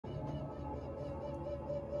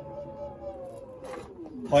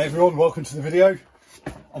Hi everyone, welcome to the video.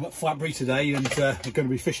 I'm at Fladbury today and we're going to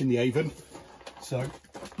be fishing the Avon. So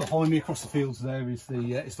behind me across the fields there is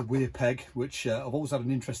the Weir peg, which I've always had an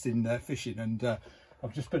interest in fishing, and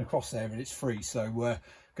I've just been across there and it's free. So we're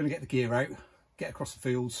going to get the gear out, get across the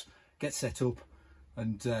fields, get set up,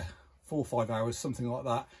 and 4 or 5 hours, something like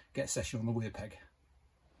that, get a session on the Weir peg.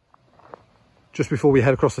 Just before we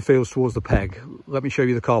head across the fields towards the peg, let me show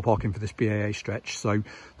you the car parking for this BAA stretch. So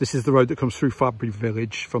this is the road that comes through Fladbury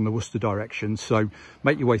village from the Worcester direction. So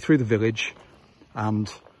make your way through the village, and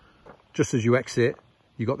just as you exit,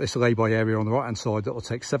 you've got this lay-by area on the right hand side that will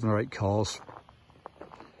take 7 or 8 cars.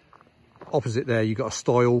 Opposite there, you've got a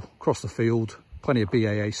stile across the field, plenty of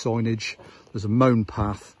BAA signage. There's a mown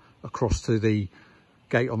path across to the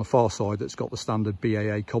gate on the far side that's got the standard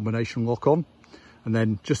BAA combination lock on. And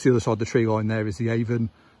then just the other side of the tree line there is the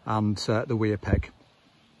Avon and the Weir peg.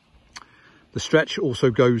 The stretch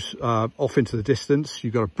also goes off into the distance.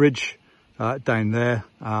 You've got a bridge down there.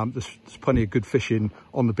 There's plenty of good fishing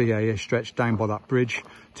on the BAA stretch down by that bridge.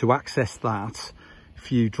 To access that,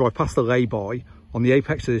 if you drive past the lay-by, on the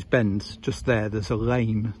apex of this bend, just there's a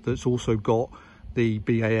lane that's also got the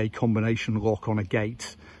BAA combination lock on a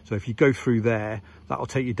gate. So if you go through there, that'll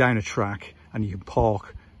take you down a track and you can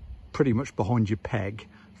park pretty much behind your peg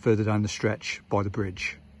further down the stretch by the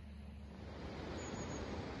bridge.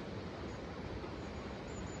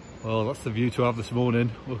 Well, that's the view to have this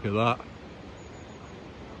morning. Look at that.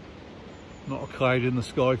 Not a cloud in the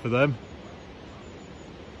sky for them.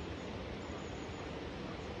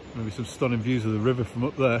 Maybe some stunning views of the river from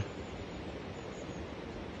up there.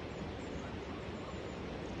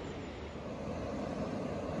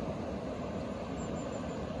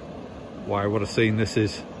 Wow, what a scene this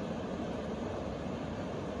is.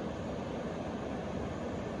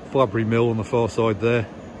 Fladbury Mill on the far side there,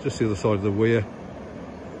 just the other side of the Weir.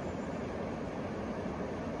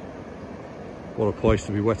 What a place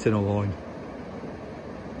to be wetting a line.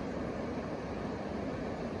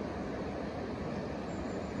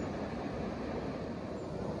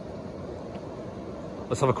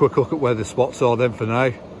 Let's have a quick look at where the spots are then for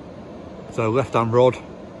now. So left hand rod,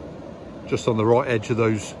 just on the right edge of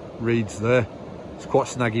those reeds there. It's quite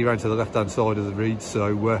snaggy around to the left hand side of the reeds,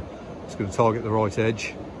 so it's going to target the right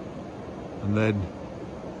edge. And then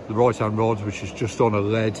the right hand rod, which is just on a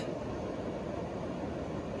lead,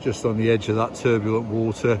 just on the edge of that turbulent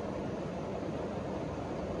water.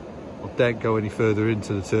 I daren't go any further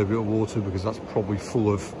into the turbulent water because that's probably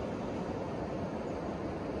full of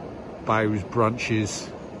boughs, branches,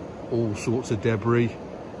 all sorts of debris.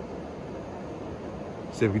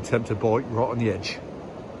 See if we can tempt a bite right on the edge.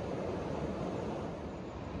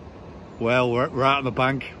 Well, we're out on the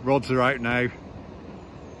bank, rods are out now.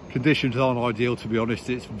 Conditions aren't ideal, to be honest.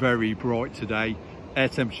 It's very bright today. Air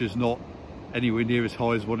temperature's not anywhere near as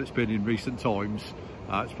high as what it's been in recent times.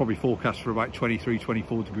 It's probably forecast for about 23,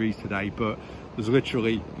 24 degrees today, but there's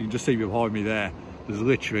literally, you can just see behind me there, there's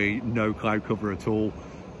literally no cloud cover at all.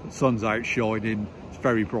 The sun's out shining, it's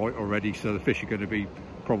very bright already, so the fish are going to be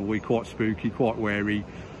probably quite spooky, quite wary.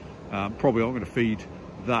 Probably aren't going to feed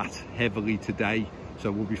that heavily today,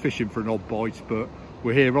 so we'll be fishing for an odd bite, but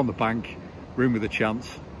we're here on the bank, room with a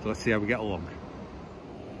chance. So let's see how we get along.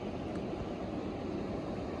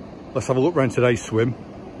 Let's have a look around today's swim.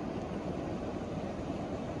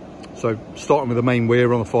 So starting with the main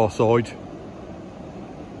weir on the far side,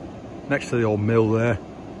 next to the old mill there,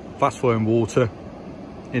 fast flowing water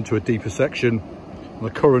into a deeper section. And the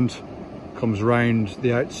current comes round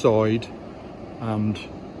the outside and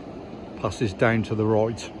passes down to the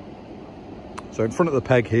right. So in front of the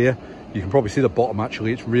peg here, you can probably see the bottom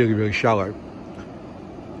actually, it's really, really shallow.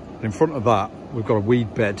 In front of that, we've got a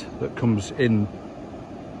weed bed that comes in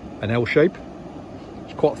an L shape.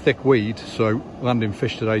 It's quite a thick weed, so landing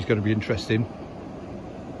fish today is going to be interesting.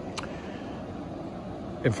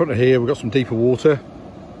 In front of here, we've got some deeper water.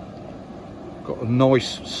 Got a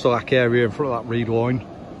nice slack area in front of that reed line,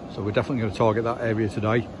 so we're definitely going to target that area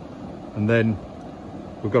today. And then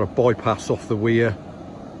we've got a bypass off the Weir,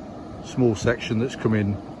 small section that's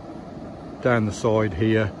coming down the side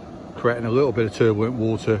here, creating a little bit of turbulent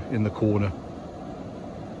water in the corner.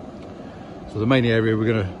 So the main area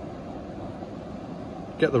we're going to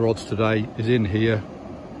get the rods today is in here.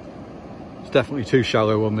 It's definitely too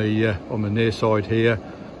shallow on the near side here.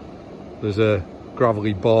 There's a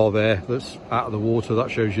gravelly bar there that's out of the water, that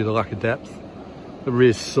shows you the lack of depth. There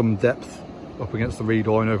is some depth up against the reed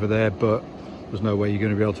line over there, but there's no way you're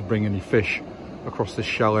going to be able to bring any fish across this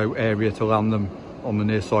shallow area to land them on the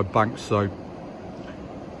near side banks. So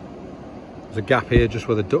there's a gap here just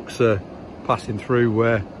where the ducks are passing through,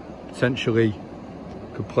 where potentially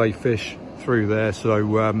could play fish through there. So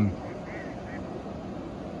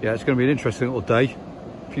yeah, it's going to be an interesting little day.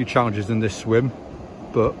 A few challenges in this swim,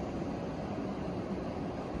 but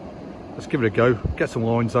let's give it a go, get some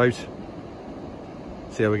lines out,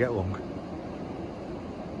 see how we get along.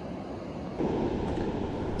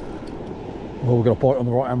 Well, we've got a bite on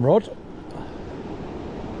the right hand rod.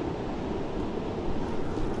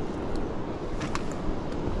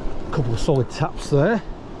 A couple of solid taps there.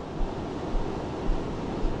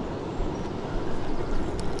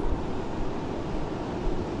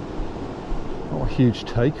 Not a huge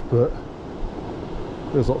take, but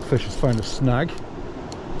feels like the fish has found a snag.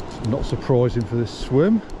 It's not surprising for this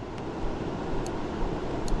swim.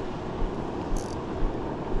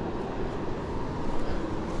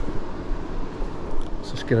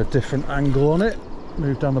 Let's just get a different angle on it.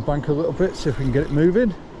 Move down the bank a little bit, see if we can get it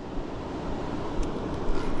moving.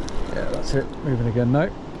 Yeah, that's it, moving again now.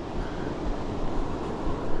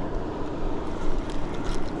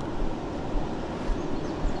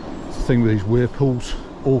 It's the thing with these weir pools,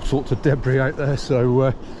 all sorts of debris out there,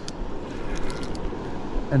 so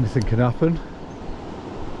anything can happen.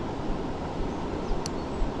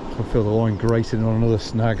 I feel the line grating on another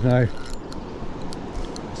snag now.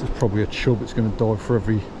 This is probably a chub. It's going to dive for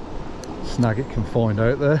every snag it can find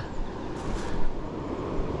out there.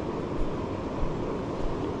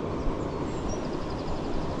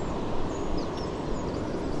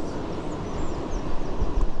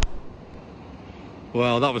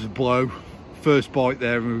 Well, that was a blow. First bite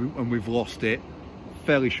there and we've lost it.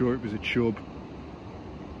 Fairly sure it was a chub.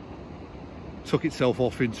 Took itself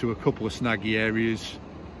off into a couple of snaggy areas.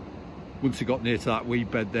 Once it got near to that weed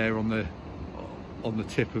bed there on the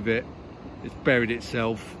tip of it, it's buried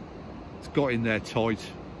itself. It's got in there tight.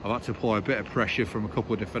 I've had to apply a bit of pressure from a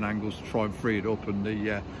couple of different angles to try and free it up, and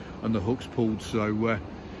the hook's pulled. So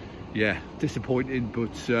yeah, disappointing,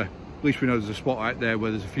 but at least we know there's a spot out there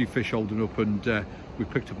where there's a few fish holding up, and we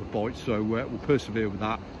picked up a bite, so we'll persevere with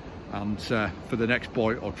that. And for the next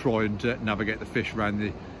bite, I'll try and navigate the fish around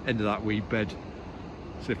the end of that weed bed,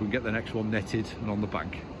 see if we can get the next one netted and on the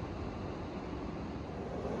bank.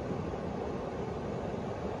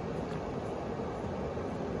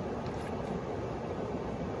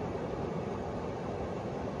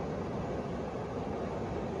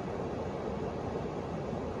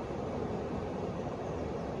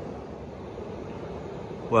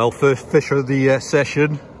 Well, first fish of the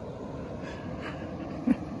session.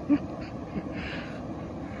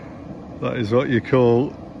 That is what you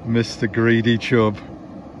call Mr. Greedy Chub,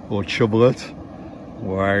 or Chublet.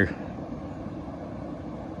 Wow.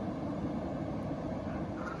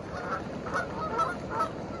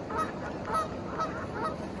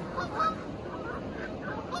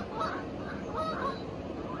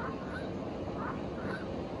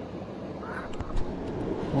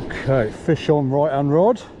 Okay, fish on right hand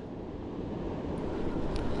rod.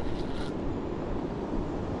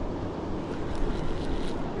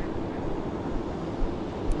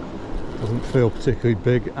 Doesn't feel particularly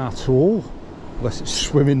big at all, unless it's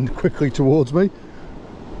swimming quickly towards me.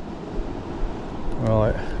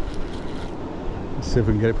 Right, let's see if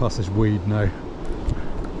we can get it past this weed now.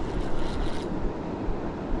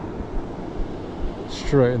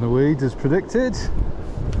 Straight in the weed as predicted.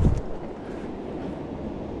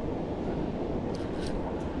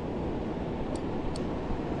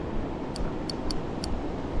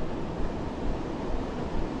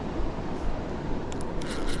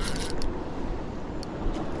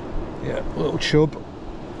 Yeah, little chub.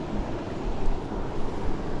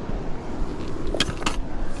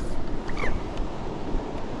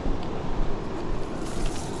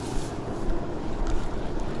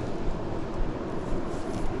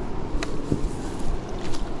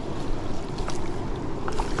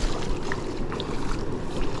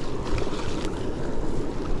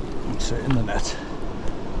 That's it in the net.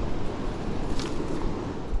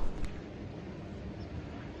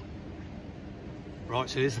 Right,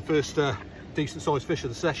 so here's the first decent sized fish of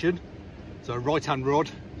the session. So right hand rod,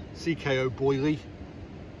 CKO boilie.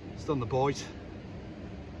 It's done the bite.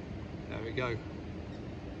 There we go.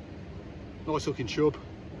 Nice looking chub.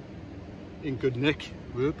 In good nick.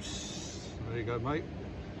 Whoops. There you go, mate.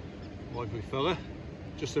 Lively fella.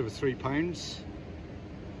 Just over 3 pounds.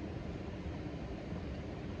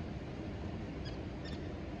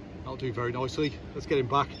 That'll do very nicely. Let's get him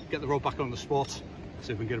back, get the rod back on the spot,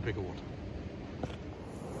 see if we can get a bigger one.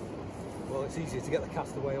 Well, it's easier to get the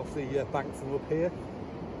castaway off the bank from up here.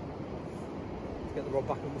 Let's get the rod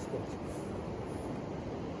back on the spot.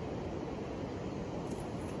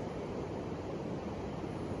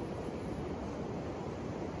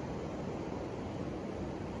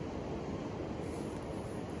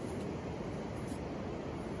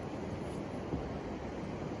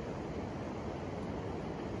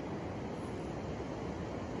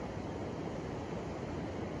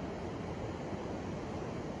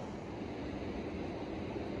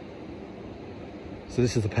 So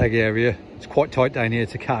this is the peg area. It's quite tight down here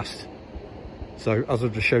to cast. So as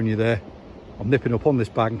I've just shown you there, I'm nipping up on this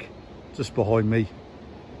bank just behind me.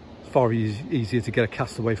 It's far easier to get a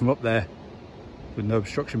cast away from up there with no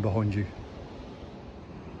obstruction behind you.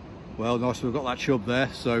 Well, nice, we've got that chub there.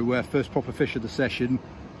 So first proper fish of the session,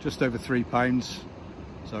 just over £3.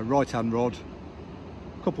 So right hand rod,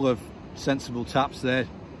 a couple of sensible taps there,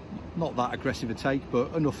 not that aggressive a take,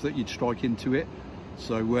 but enough that you'd strike into it.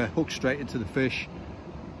 So hooked straight into the fish.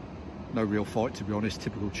 No real fight, to be honest,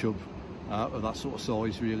 typical chub of that sort of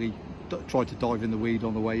size really. Tried to dive in the weed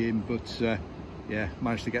on the way in, but yeah,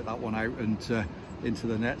 managed to get that one out and into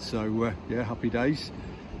the net. So yeah, happy days.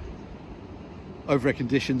 Overhead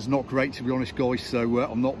conditions not great, to be honest, guys, so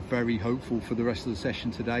I'm not very hopeful for the rest of the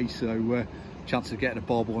session today. So chances of getting a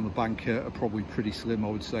barbel on the bank are probably pretty slim, I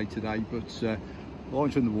would say, today, but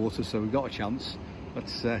lines are in the water, so we've got a chance.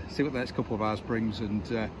 Let's see what the next couple of hours brings,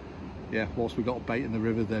 and yeah, whilst we've got a bait in the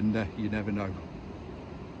river, then you never know.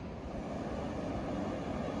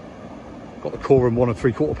 Got the Coram 1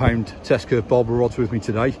 3/4 pound test curve barbel rods with me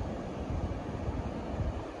today.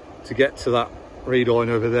 To get to that reed line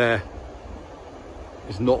over there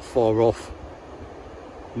is not far off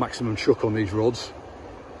maximum chuck on these rods.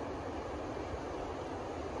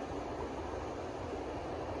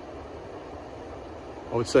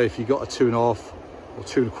 I would say if you got a 2.5 or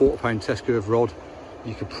 2 1/4 pound test curve rod,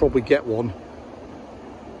 you could probably get one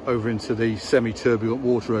over into the semi-turbulent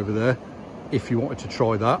water over there if you wanted to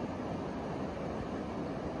try that.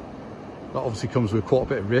 That obviously comes with quite a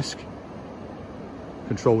bit of risk,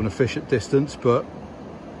 controlling a fish at distance, but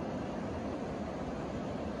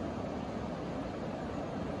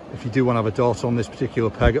if you do want to have a dart on this particular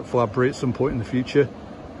peg at Fladbury at some point in the future,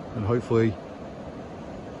 and hopefully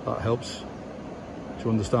that helps to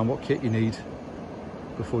understand what kit you need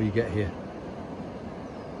before you get here.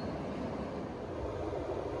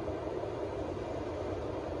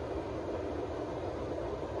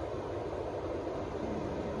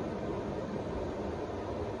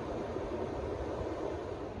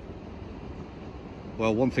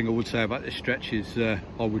 Well, one thing I would say about this stretch is I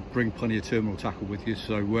would bring plenty of terminal tackle with you.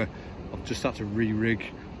 So I've just had to re-rig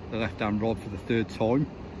the left-hand rod for the 3rd time.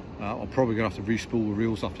 I'm probably going to have to re-spool the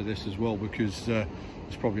reels after this as well, because there's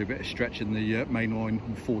probably a bit of stretch in the main line,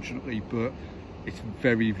 unfortunately, but it's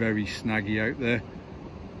very, very snaggy out there.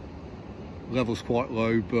 Level's quite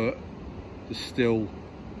low, but there's still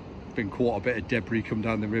been quite a bit of debris come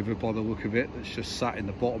down the river by the look of it that's just sat in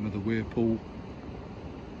the bottom of the Weir pool.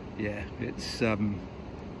 Yeah, it's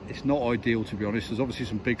not ideal, to be honest. There's obviously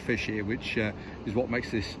some big fish here, which is what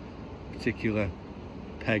makes this particular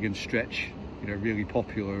peg and stretch, you know, really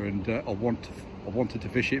popular, and I wanted to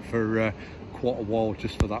fish it for quite a while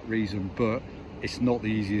just for that reason, but it's not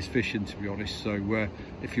the easiest fishing, to be honest. So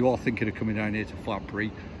if you are thinking of coming down here to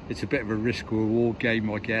Fladbury, it's a bit of a risk reward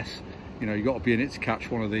game, I guess. You know, you've got to be in it to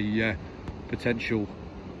catch one of the potential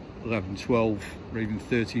 11, 12 or even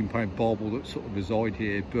 13 pound barbel that sort of reside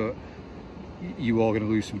here, but you are going to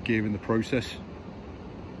lose some gear in the process.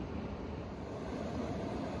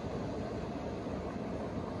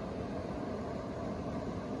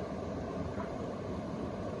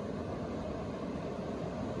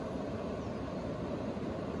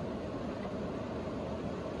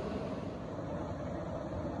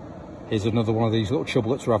 Here's another one of these little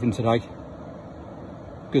chublets we're having today.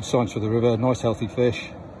 Good signs for the river, nice healthy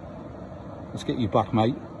fish. Let's get you back,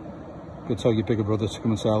 mate. Go tell your bigger brother to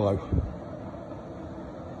come and say hello.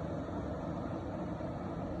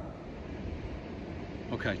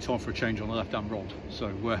 Okay, time for a change on the left-hand rod.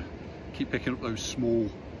 So keep picking up those small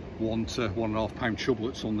 1 to 1.5 pound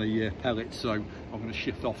chublets on the pellets. So I'm going to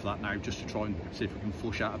shift off that now just to try and see if we can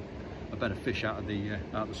flush out a better fish out of the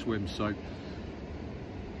swim. So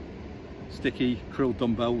sticky krill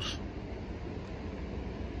dumbbells.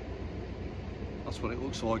 That's what it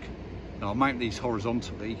looks like. Now I mount these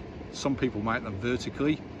horizontally. Some people mount them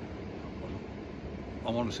vertically.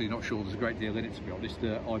 I'm honestly not sure there's a great deal in it, to be honest,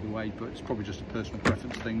 either way, but it's probably just a personal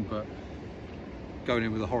preference thing. But going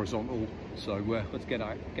in with a horizontal, so let's get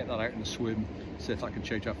that out in the swim, see if that can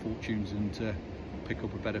change our fortunes and pick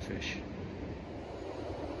up a better fish.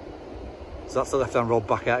 So that's the left-hand rod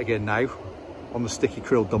back out again now on the sticky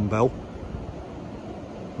krill dumbbell,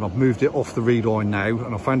 and I've moved it off the reed line now,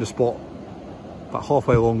 and I found a spot about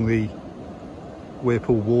halfway along the Weir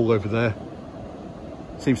pool wall over there.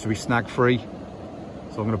 Seems to be snag free,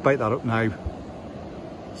 so I'm going to bait that up now,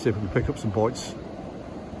 see if we can pick up some bites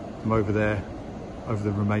from over there over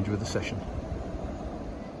the remainder of the session.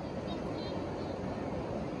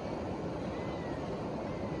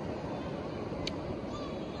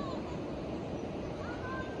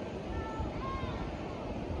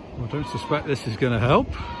 I don't suspect this is going to help.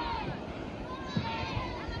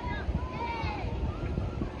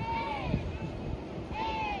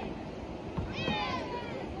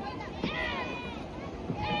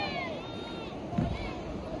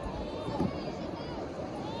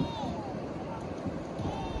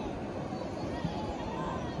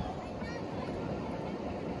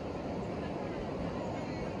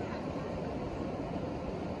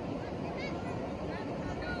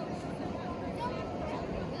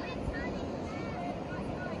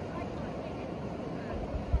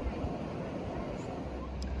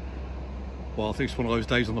 Well, I think it's one of those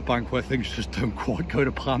days on the bank where things just don't quite go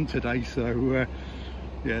to plan today, so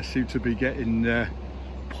yeah, seem to be getting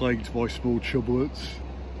plagued by small chublets.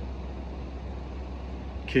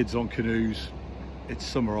 Kids on canoes, it's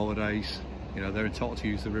summer holidays, you know, they're entitled to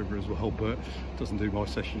use the river as well, but it doesn't do my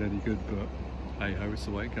session any good. But hey ho, it's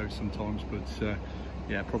the way it goes sometimes. But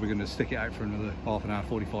yeah, probably going to stick it out for another half an hour,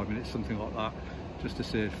 45 minutes, something like that, just to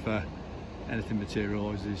see if anything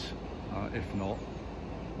materialises. If not,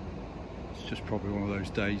 it's just probably one of those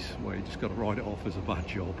days where you just got to write it off as a bad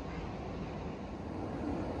job.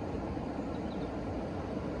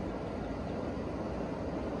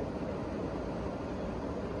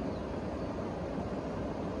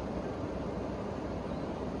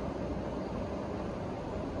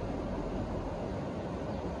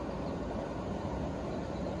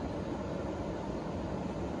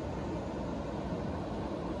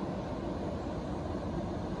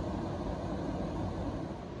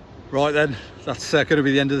 Right then, that's going to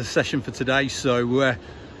be the end of the session for today. So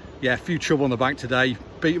yeah, a few chub on the bank today,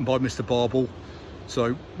 beaten by Mr. Barbel.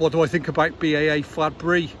 So what do I think about BAA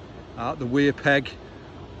Fladbury, the Weir peg?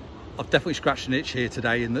 I've definitely scratched an itch here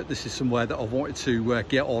today, in that this is somewhere that I've wanted to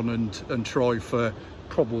get on and try for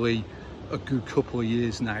probably a good couple of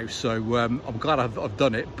years now. So I'm glad I've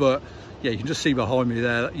done it. But yeah, you can just see behind me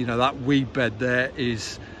there, you know, that weed bed there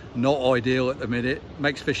is not ideal at the minute,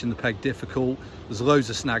 makes fishing the peg difficult. There's loads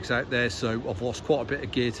of snags out there, so I've lost quite a bit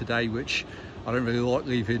of gear today, which I don't really like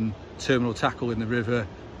leaving terminal tackle in the river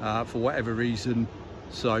for whatever reason.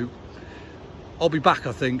 So I'll be back,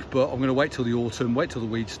 I think, but I'm going to wait till the autumn, wait till the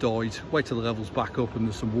weeds died, wait till the levels back up and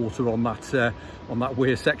there's some water on that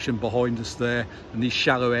Weir section behind us there. And these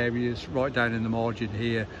shallow areas right down in the margin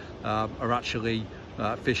here are actually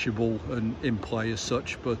fishable and in play as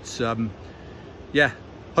such. But yeah,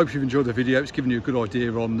 hope you've enjoyed the video. It's given you a good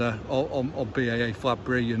idea on BAA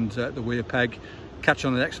Fladbury and the Weir peg. Catch you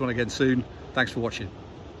on the next one again soon. Thanks for watching.